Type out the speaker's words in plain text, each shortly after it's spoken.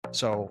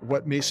So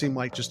what may seem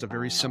like just a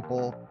very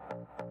simple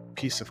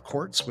piece of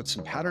quartz with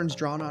some patterns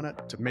drawn on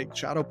it to make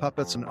shadow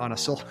puppets and on a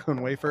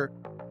silicone wafer,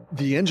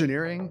 the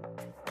engineering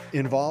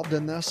involved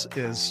in this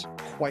is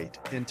quite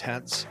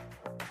intense.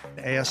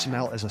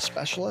 ASML is a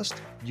specialist.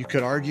 You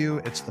could argue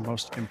it's the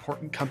most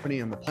important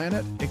company on the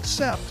planet,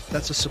 except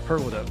that's a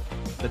superlative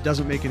that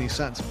doesn't make any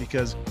sense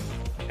because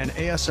an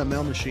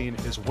ASML machine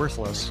is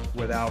worthless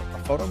without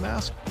a photo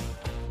mask.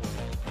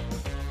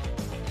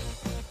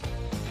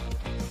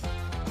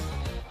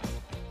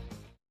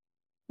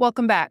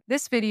 Welcome back.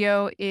 This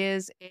video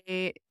is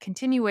a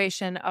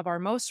continuation of our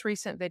most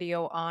recent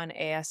video on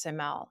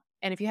ASML.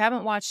 And if you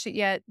haven't watched it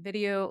yet,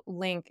 video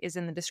link is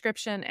in the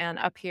description and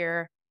up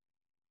here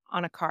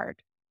on a card.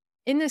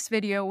 In this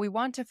video, we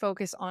want to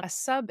focus on a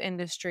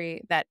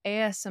sub-industry that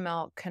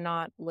ASML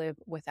cannot live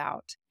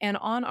without. And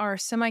on our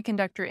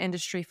semiconductor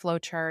industry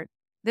flowchart,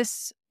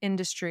 this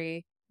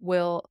industry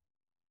will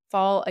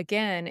fall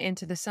again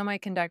into the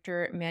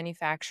semiconductor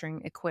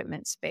manufacturing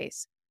equipment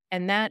space,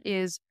 and that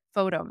is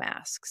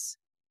photomasks.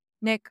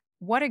 Nick,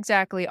 what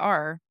exactly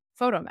are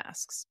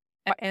photomasks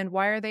and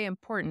why are they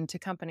important to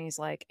companies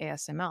like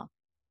ASML?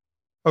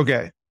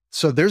 Okay,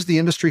 so there's the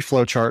industry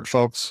flow chart,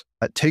 folks.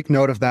 Take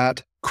note of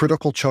that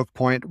critical choke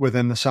point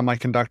within the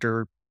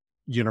semiconductor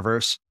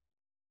universe.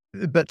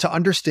 But to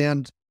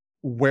understand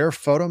where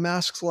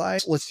photomasks lie,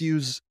 let's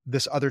use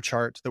this other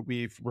chart that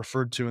we've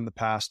referred to in the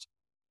past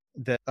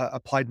that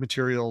Applied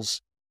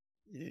Materials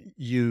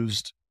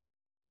used,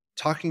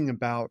 talking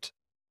about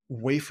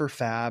wafer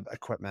fab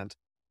equipment.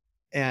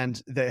 And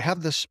they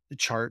have this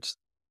chart.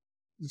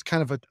 It's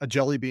kind of a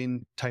jelly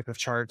bean type of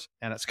chart,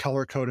 and it's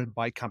color coded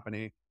by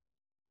company.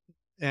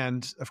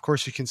 And of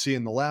course, you can see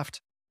in the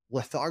left,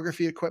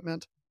 lithography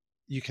equipment.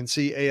 You can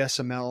see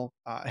ASML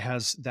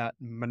has that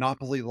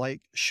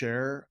monopoly-like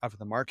share of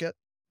the market.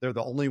 They're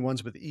the only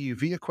ones with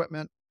EUV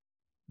equipment.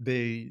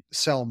 They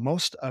sell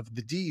most of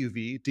the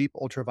DUV, deep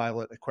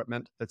ultraviolet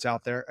equipment that's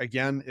out there.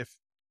 Again, if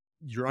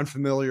you're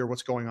unfamiliar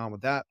what's going on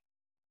with that,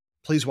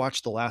 please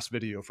watch the last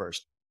video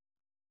first.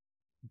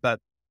 But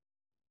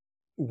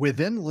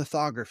within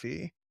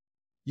lithography,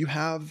 you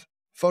have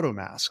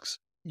photomasks.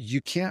 You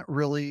can't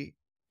really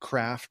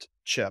craft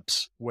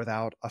chips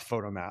without a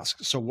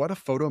photomask. So what a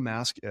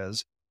photomask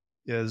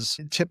is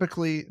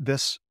typically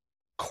this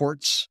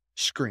quartz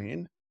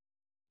screen,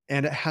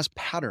 and it has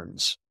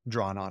patterns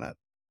drawn on it.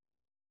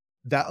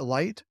 That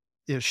light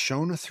is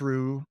shown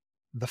through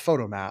the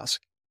photomask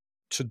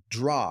to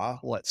draw,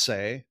 let's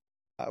say,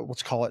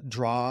 let's call it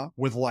draw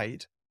with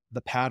light,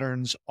 the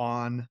patterns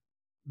on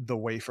the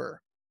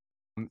wafer.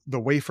 The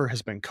wafer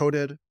has been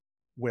coated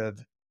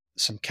with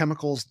some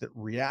chemicals that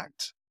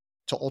react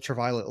to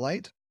ultraviolet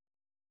light.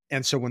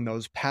 And so when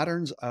those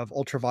patterns of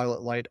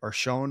ultraviolet light are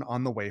shown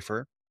on the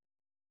wafer,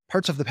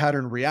 parts of the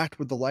pattern react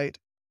with the light,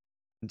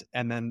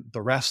 and then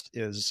the rest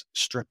is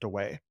stripped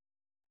away.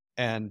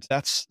 And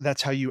that's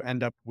how you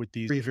end up with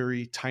these very,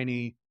 very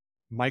tiny,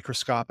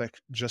 microscopic,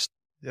 just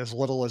as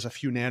little as a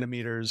few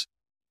nanometers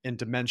in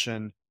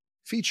dimension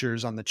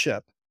features on the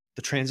chip,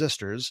 the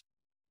transistors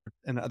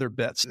and other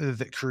bits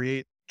that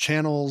create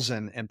channels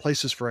and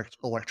places for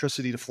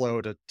electricity to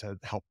flow to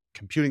help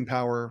computing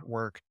power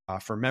work,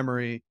 for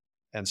memory,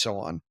 and so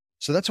on.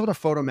 So that's what a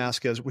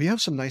photomask is. We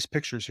have some nice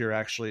pictures here,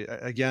 actually.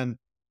 Again,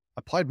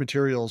 Applied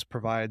Materials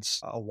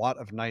provides a lot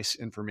of nice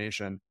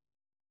information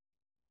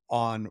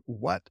on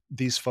what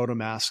these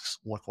photomasks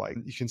look like.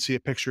 You can see a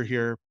picture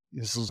here.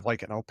 This is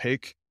like an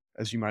opaque,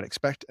 as you might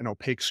expect, an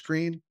opaque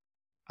screen.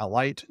 A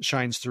light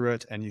shines through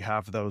it, and you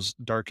have those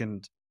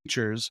darkened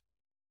features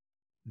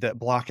that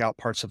block out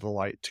parts of the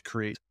light to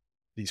create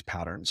these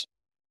patterns.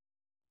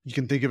 You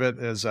can think of it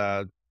as,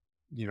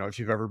 if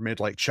you've ever made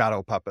like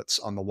shadow puppets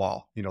on the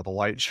wall, the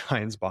light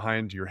shines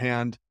behind your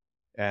hand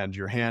and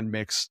your hand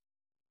makes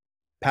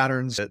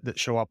patterns that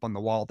show up on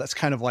the wall. That's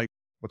kind of like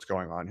what's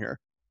going on here.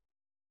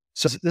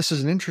 So this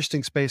is an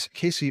interesting space.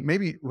 Casey,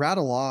 maybe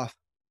rattle off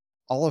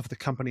all of the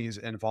companies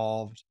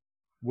involved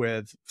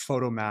with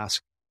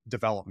photomask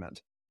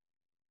development.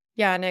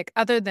 Yeah, Nick,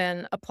 other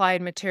than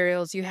Applied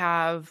Materials, you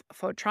have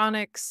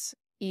Photronics,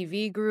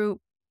 EV Group,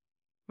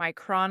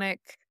 Micronic,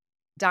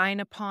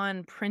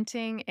 Dynapon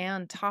Printing,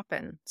 and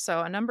Toppen. So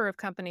a number of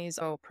companies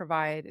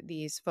provide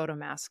these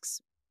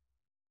photomasks.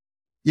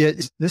 Yeah,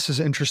 this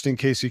is interesting,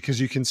 Casey, because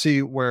you can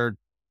see where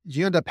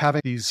you end up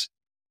having these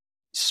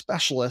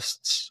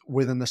specialists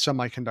within the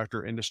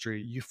semiconductor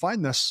industry. You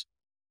find this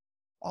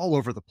all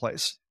over the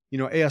place.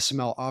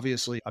 ASML,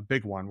 obviously a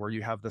big one where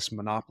you have this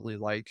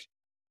monopoly-like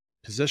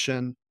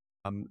position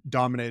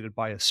dominated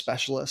by a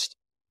specialist.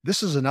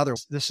 This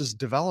is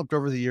developed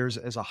over the years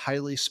as a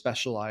highly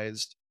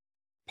specialized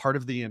part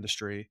of the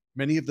industry.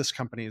 Many of these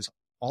companies,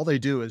 all they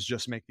do is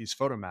just make these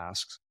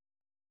photomasks.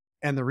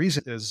 And the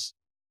reason is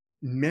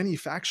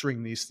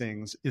manufacturing these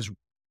things is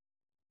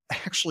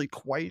actually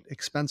quite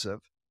expensive.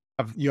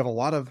 You have a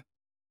lot of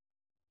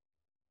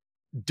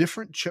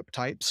different chip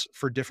types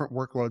for different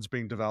workloads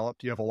being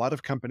developed. You have a lot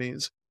of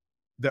companies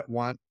that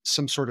want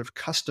some sort of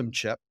custom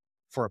chip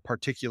for a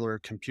particular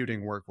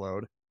computing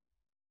workload.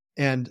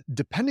 And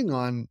depending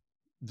on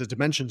the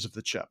dimensions of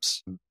the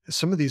chips.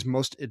 Some of these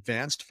most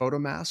advanced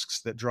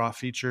photomasks that draw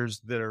features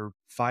that are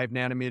 5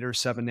 nanometer,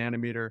 7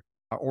 nanometer,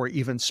 or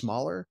even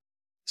smaller,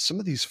 some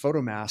of these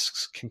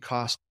photomasks can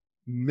cost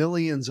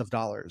millions of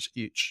dollars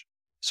each.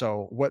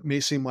 So, what may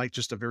seem like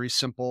just a very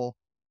simple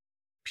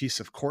piece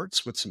of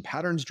quartz with some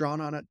patterns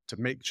drawn on it to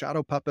make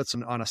shadow puppets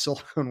on a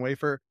silicone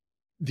wafer,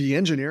 the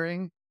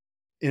engineering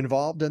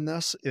involved in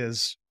this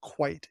is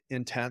quite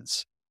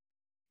intense.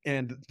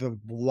 And the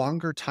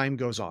longer time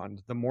goes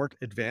on, the more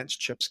advanced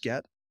chips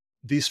get,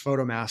 these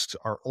photomasks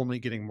are only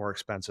getting more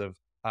expensive.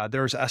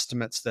 There's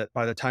estimates that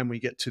by the time we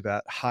get to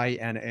that high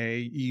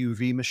NA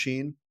EUV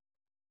machine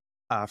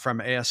from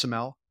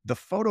ASML, the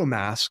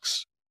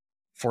photomasks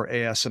for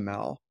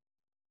ASML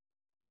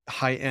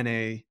high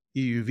NA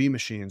EUV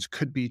machines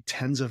could be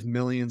tens of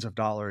millions of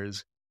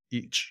dollars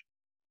each.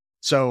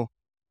 So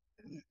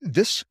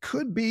this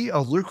could be a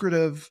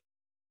lucrative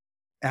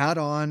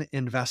add-on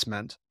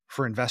investment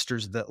for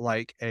investors that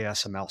like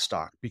ASML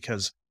stock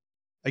because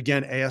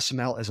again,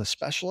 ASML is a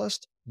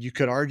specialist. You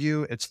could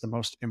argue it's the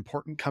most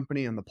important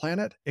company on the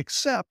planet,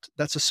 except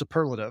that's a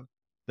superlative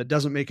that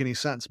doesn't make any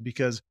sense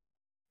because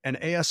an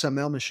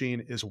ASML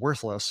machine is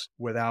worthless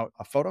without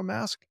a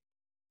photomask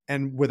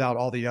and without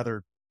all the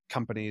other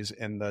companies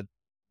in the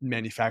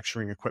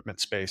manufacturing equipment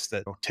space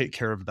that take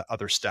care of the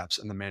other steps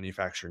in the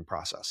manufacturing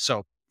process.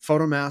 So,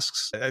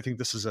 photomasks, I think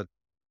this is a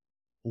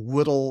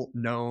little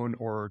known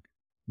or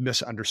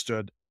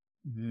misunderstood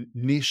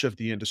niche of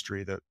the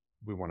industry that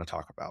we want to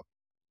talk about.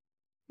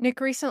 Nick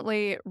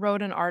recently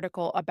wrote an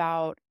article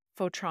about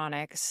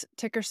Photronics,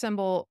 ticker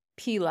symbol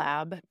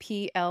PLAB,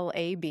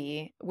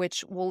 PLAB,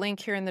 which we'll link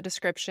here in the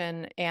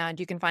description, and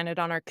you can find it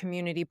on our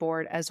community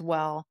board as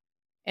well.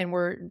 And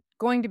we're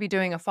going to be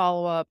doing a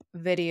follow-up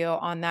video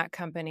on that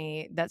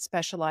company that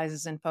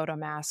specializes in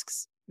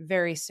photomasks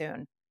very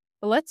soon.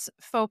 But let's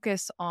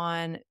focus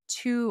on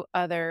two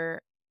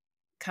other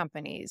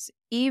companies,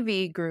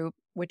 EV Group,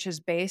 which is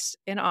based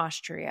in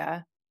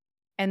Austria,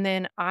 and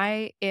then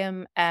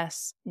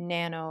IMS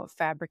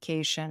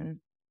Nanofabrication,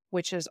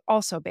 which is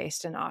also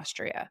based in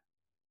Austria.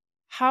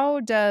 How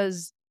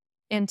does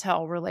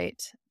Intel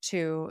relate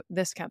to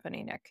this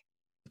company, Nick?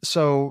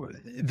 So,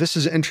 this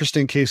is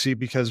interesting, Casey,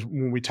 because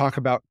when we talk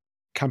about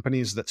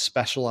companies that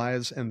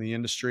specialize in the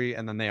industry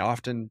and then they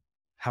often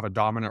have a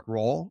dominant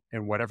role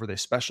in whatever they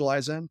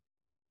specialize in,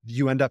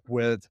 you end up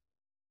with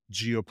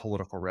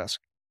geopolitical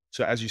risk.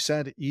 So, as you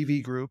said,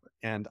 EV Group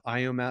and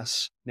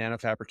IMS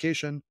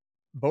Nanofabrication,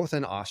 both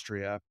in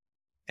Austria,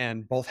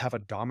 and both have a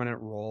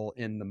dominant role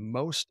in the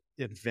most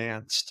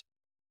advanced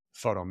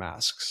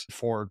photomasks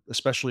for,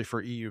 especially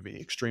for EUV,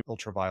 extreme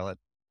ultraviolet,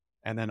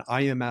 and then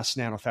IMS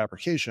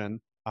Nanofabrication.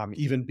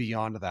 Even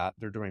beyond that,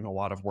 they're doing a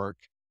lot of work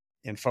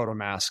in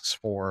photomasks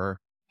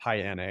for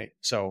high NA.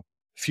 So,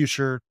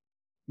 future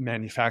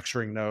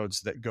manufacturing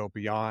nodes that go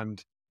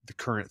beyond the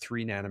current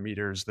 3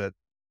 nanometers that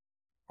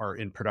are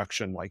in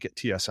production, like at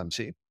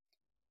TSMC.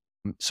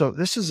 So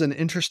this is an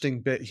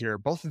interesting bit here.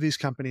 Both of these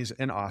companies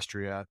in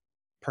Austria,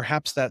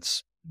 perhaps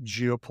that's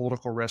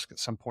geopolitical risk at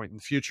some point in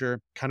the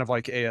future, kind of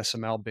like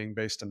ASML being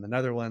based in the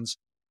Netherlands.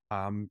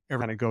 Everyone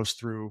kind of goes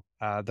through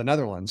the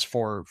Netherlands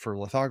for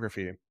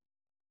lithography.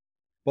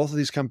 Both of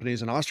these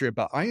companies in Austria,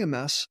 but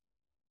IMS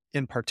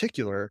in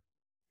particular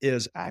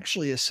is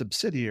actually a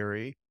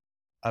subsidiary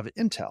of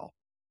Intel.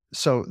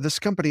 So this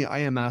company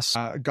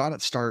IMS got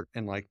its start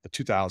in like the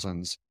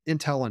 2000s.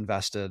 Intel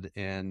invested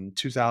in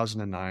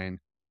 2009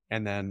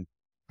 and then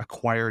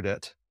acquired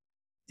it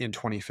in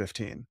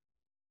 2015.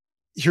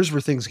 Here's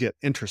where things get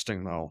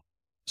interesting though.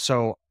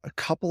 So a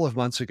couple of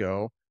months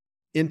ago,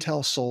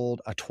 Intel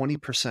sold a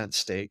 20%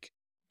 stake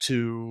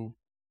to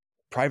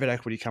a private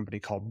equity company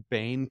called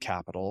Bain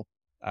Capital,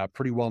 a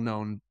pretty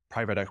well-known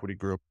private equity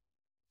group.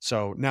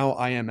 So now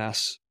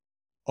IMS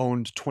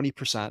owned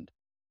 20%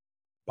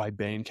 by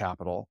Bain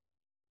Capital.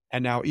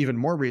 And now, even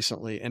more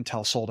recently,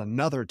 Intel sold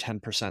another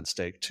 10%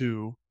 stake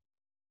to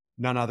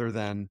none other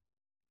than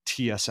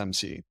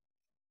TSMC.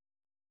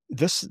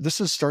 This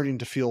is starting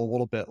to feel a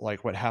little bit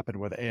like what happened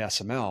with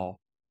ASML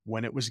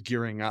when it was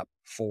gearing up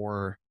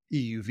for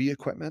EUV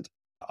equipment.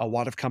 A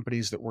lot of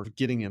companies that were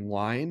getting in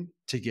line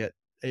to get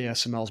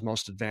ASML's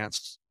most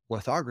advanced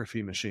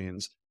lithography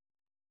machines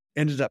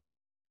ended up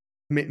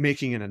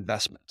making an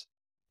investment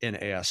in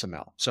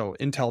ASML. So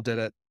Intel did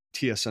it,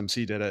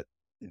 TSMC did it.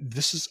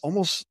 This is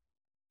almost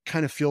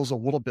kind of feels a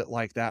little bit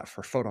like that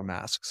for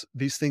photomasks.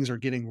 These things are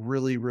getting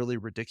really, really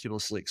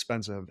ridiculously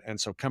expensive. And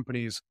so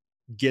companies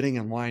getting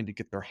in line to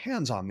get their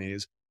hands on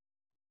these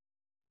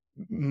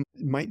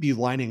might be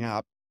lining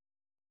up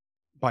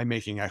by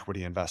making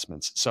equity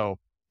investments. So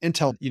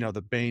Intel,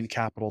 the Bain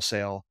Capital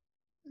sale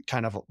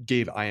kind of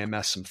gave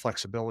IMS some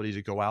flexibility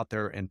to go out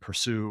there and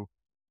pursue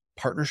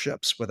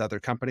partnerships with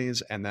other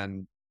companies. And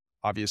then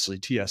obviously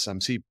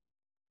TSMC,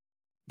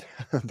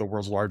 the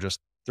world's largest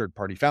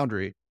third-party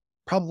foundry,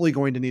 probably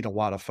going to need a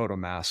lot of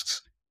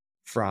photomasks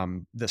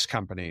from this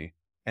company,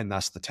 and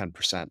thus the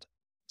 10%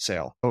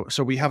 sale.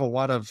 So we have a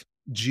lot of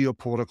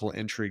geopolitical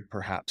intrigue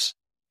perhaps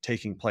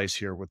taking place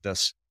here with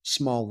this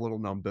small little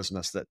known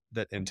business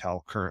that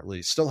Intel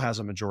currently still has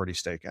a majority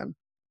stake in.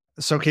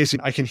 So Casey,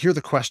 I can hear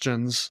the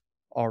questions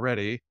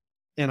already.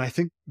 And I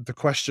think the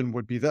question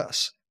would be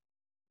this: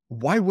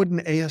 why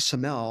wouldn't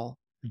ASML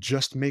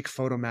just make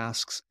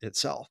photomasks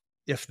itself?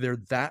 If they're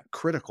that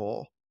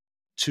critical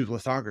to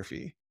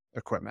lithography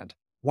equipment,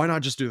 why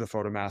not just do the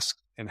photomask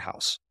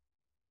in-house?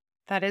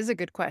 That is a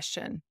good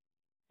question.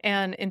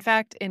 And in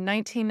fact, in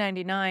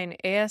 1999,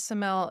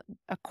 ASML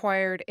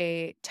acquired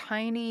a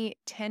tiny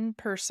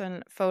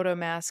 10-person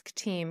photomask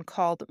team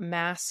called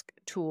Mask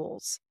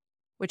Tools,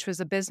 which was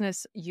a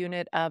business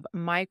unit of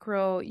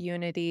Micro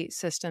Unity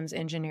Systems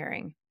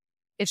Engineering.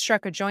 It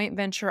struck a joint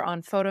venture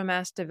on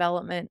photomask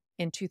development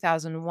in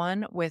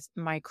 2001 with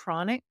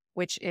Mycronic,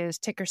 which is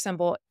ticker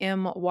symbol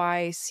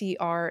MYCR.ST,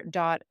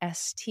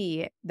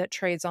 that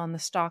trades on the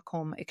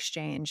Stockholm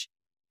Exchange.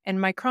 And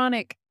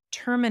Mycronic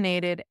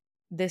terminated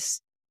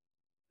this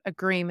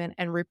agreement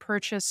and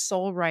repurchased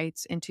sole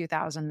rights in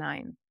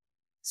 2009.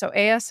 So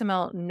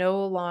ASML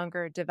no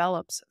longer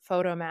develops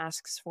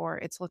photomasks for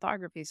its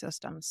lithography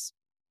systems.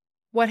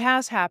 What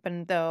has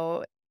happened,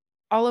 though,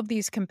 all of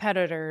these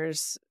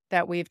competitors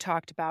that we've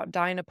talked about,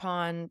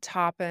 Dynapon,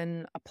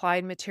 Toppen,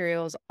 Applied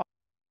Materials,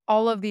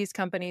 all of these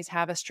companies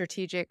have a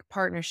strategic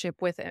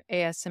partnership with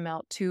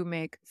ASML to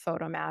make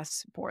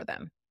photomasks for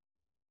them.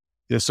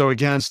 Yeah, so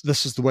again,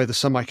 this is the way the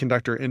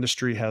semiconductor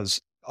industry has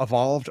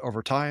evolved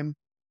over time.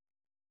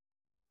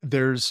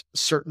 There's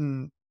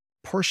certain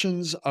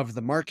portions of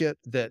the market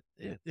that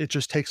it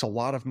just takes a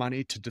lot of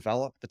money to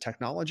develop the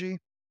technology.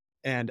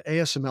 And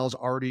ASML is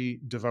already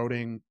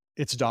devoting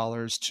its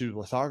dollars to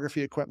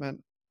lithography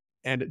equipment,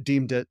 and it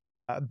deemed it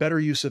a better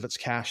use of its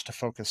cash to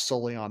focus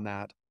solely on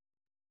that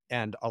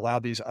and allow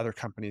these other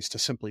companies to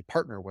simply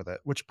partner with it,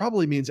 which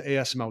probably means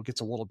ASML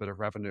gets a little bit of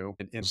revenue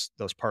in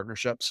those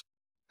partnerships,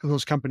 because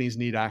those companies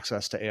need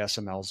access to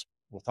ASML's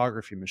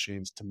lithography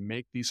machines to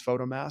make these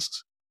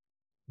photomasks.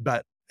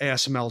 But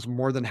ASML is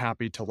more than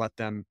happy to let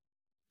them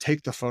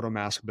take the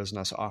photomask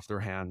business off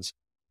their hands,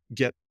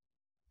 get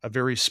a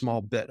very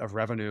small bit of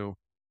revenue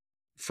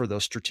for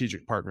those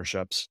strategic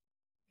partnerships,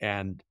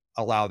 and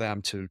allow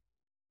them to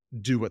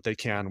do what they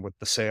can with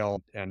the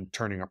sale and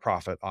turning a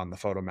profit on the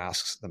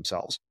photomasks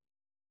themselves.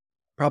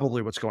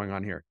 Probably what's going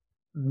on here.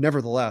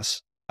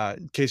 Nevertheless,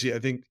 Casey, I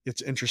think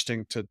it's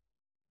interesting to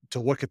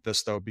look at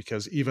this though,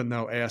 because even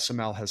though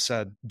ASML has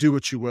said, do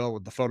what you will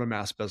with the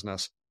photomask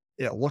business,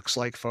 it looks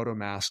like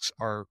photomasks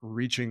are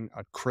reaching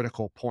a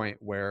critical point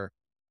where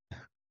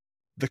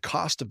the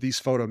cost of these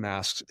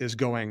photomasks is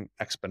going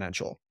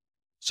exponential.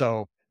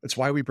 So it's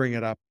why we bring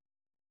it up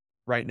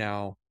right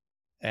now.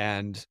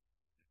 And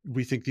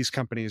we think these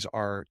companies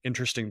are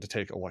interesting to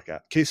take a look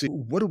at. Casey,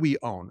 what do we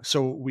own?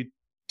 So we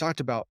talked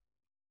about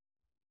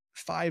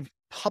 5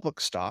 public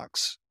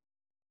stocks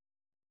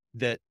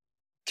that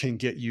can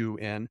get you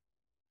in.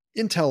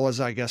 Intel is,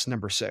 I guess,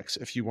 number 6,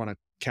 if you want to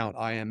count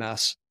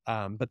IMS.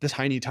 But this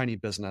tiny, tiny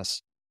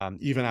business,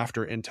 even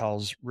after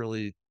Intel's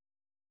really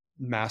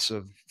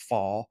massive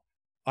fall,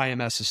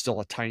 IMS is still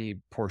a tiny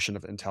portion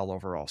of Intel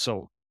overall.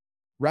 So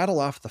rattle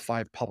off the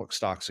 5 public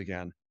stocks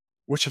again.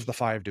 Which of the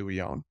 5 do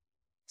we own?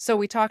 So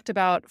we talked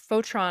about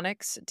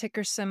Photronics,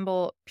 ticker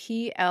symbol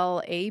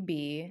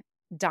PLAB,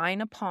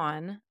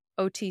 Dynapon,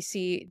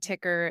 OTC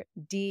ticker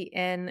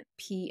DNPLY,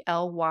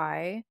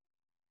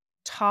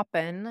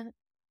 Toppen,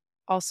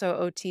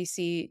 also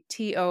OTC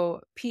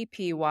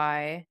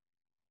TOPPY,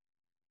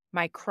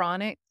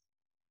 Mycronic,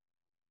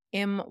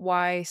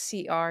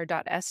 MYCR.ST,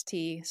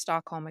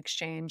 Stockholm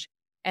Exchange,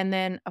 and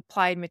then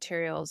Applied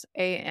Materials,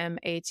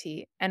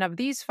 AMAT. And of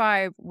these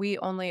 5, we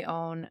only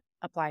own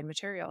Applied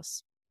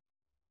Materials.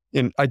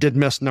 And I did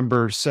miss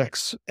number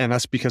 6, and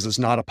that's because it's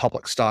not a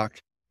public stock,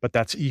 but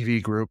that's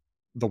EV Group,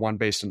 the one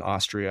based in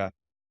Austria.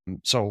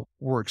 So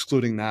we're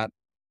excluding that.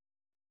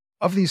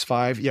 Of these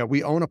 5, yeah,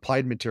 we own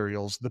Applied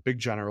Materials, the big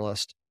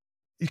generalist.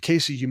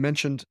 Casey, you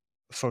mentioned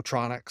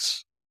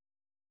Photronics.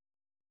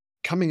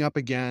 Coming up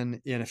again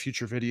in a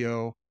future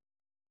video,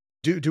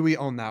 do we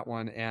own that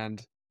one?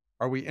 And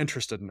are we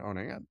interested in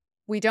owning it?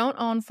 We don't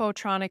own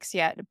Photronics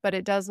yet, but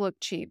it does look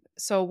cheap.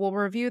 So we'll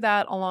review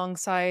that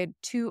alongside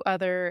 2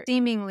 other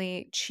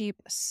seemingly cheap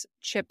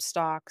chip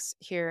stocks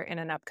here in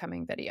an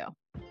upcoming video.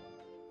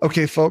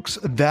 Okay, folks,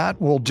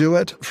 that will do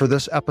it for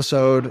this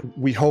episode.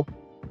 We hope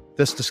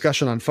this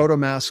discussion on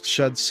photomasks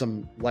sheds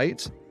some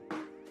light.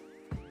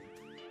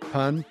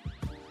 Pun,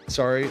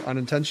 sorry,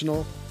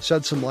 unintentional.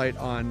 Shed some light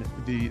on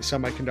the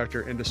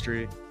semiconductor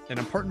industry, an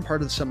important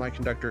part of the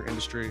semiconductor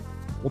industry.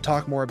 We'll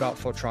talk more about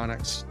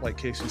Photronics, like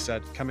Casey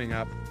said, coming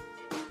up.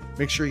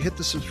 Make sure you hit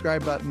the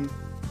subscribe button,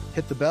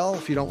 hit the bell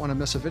if you don't want to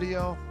miss a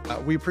video.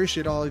 We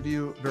appreciate all of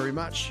you very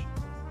much.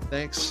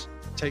 Thanks.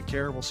 Take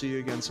care. We'll see you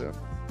again soon.